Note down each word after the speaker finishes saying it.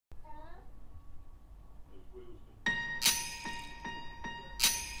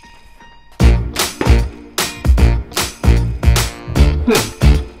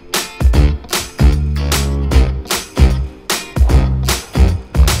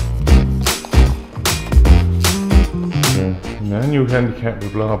annual handicap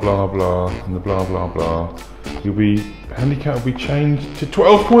with blah blah blah and the blah blah blah. Handicap will be changed to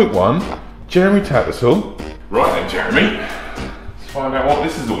 12.1. Jeremy Tattersall. Right then, Jeremy. Let's find out what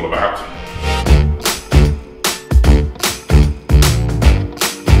this is all about.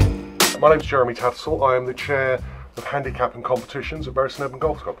 My name's Jeremy Tattersall. I am the chair of handicap and competitions at Bury St Edmunds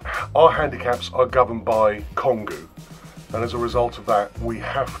Golf Club. Our handicaps are governed by Congu, and as a result of that we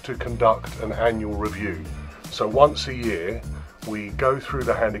have to conduct an annual review. So once a year we go through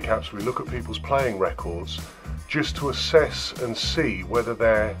the handicaps, we look at people's playing records just to assess and see whether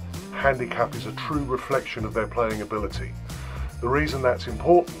their handicap is a true reflection of their playing ability. The reason that's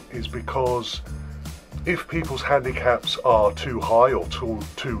important is because if people's handicaps are too high or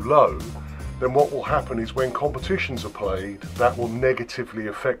too low, then what will happen is when competitions are played, that will negatively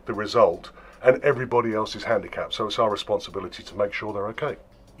affect the result and everybody else's handicap. So it's our responsibility to make sure they're okay.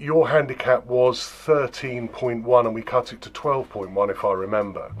 Your handicap was 13.1 and we cut it to 12.1 if I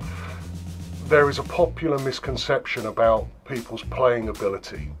remember. There is a popular misconception about people's playing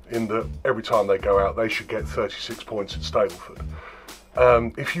ability in that every time they go out they should get 36 points at Stableford.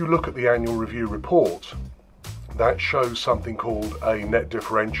 If you look at the annual review report, that shows something called a net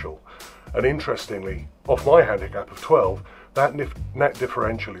differential. And interestingly, off my handicap of 12, that net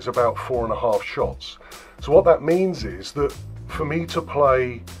differential is about 4.5 shots. So what that means is that for me to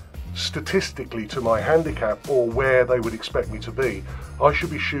play statistically to my handicap or where they would expect me to be, I should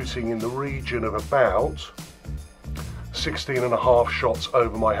be shooting in the region of about 16.5 shots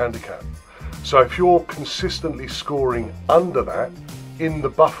over my handicap. So if you're consistently scoring under that, in the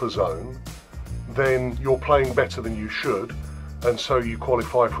buffer zone, then you're playing better than you should, and so you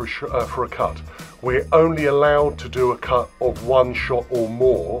qualify for a cut. We're only allowed to do a cut of 1 shot or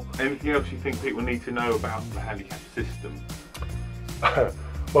more. Anything else you think people need to know about the handicap system?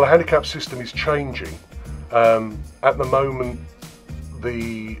 Well, the handicap system is changing. At the moment,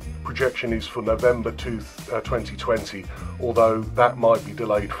 the projection is for November 2020, although that might be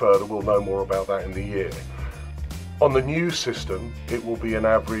delayed further. We'll know more about that in the year. On the new system, it will be an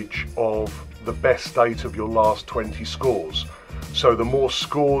average of the best date of your last 20 scores. So the more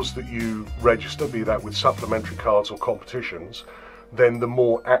scores that you register, be that with supplementary cards or competitions, then the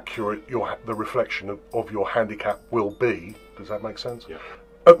more accurate the reflection of your handicap will be. Does that make sense? Yeah.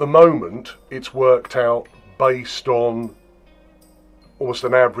 At the moment, it's worked out based on almost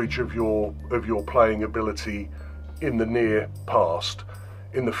an average of your playing ability in the near past.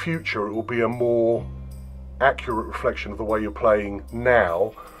 In the future, it will be a more accurate reflection of the way you're playing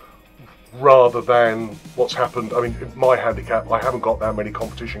now, rather than what's happened. I mean, my handicap, I haven't got that many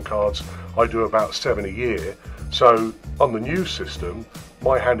competition cards. I do about 7 a year. So on the new system,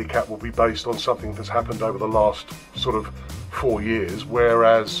 my handicap will be based on something that's happened over the last sort of 4 years,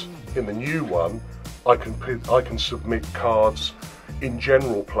 whereas in the new one, I can submit cards in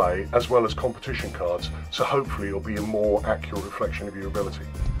general play as well as competition cards. So hopefully it'll be a more accurate reflection of your ability.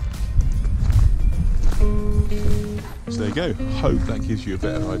 So there you go. Hope that gives you a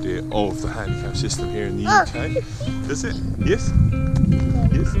better idea of the handicap system here in the UK. Does it? Yes?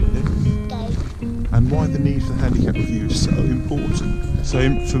 Yes? And why the need for the handicap review is so important.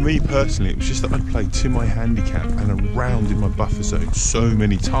 So for me personally, it was just that I'd played to my handicap and around in my buffer zone so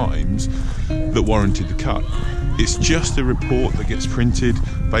many times that warranted the cut. It's just a report that gets printed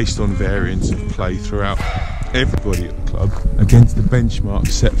based on variance of play throughout everybody at the club against the benchmark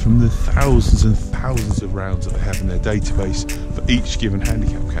set from the thousands and thousands of rounds that they have in their database for each given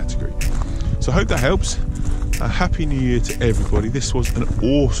handicap category. So I hope that helps. A happy new year to everybody. This was an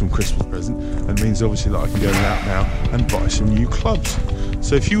awesome Christmas present and means obviously that I can go out now and buy some new clubs.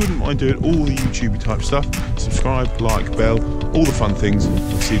 So if you wouldn't mind doing all the YouTube type stuff, subscribe, like, bell, all the fun things,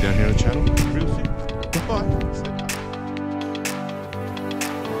 we'll see you down here on the channel real soon. Bye.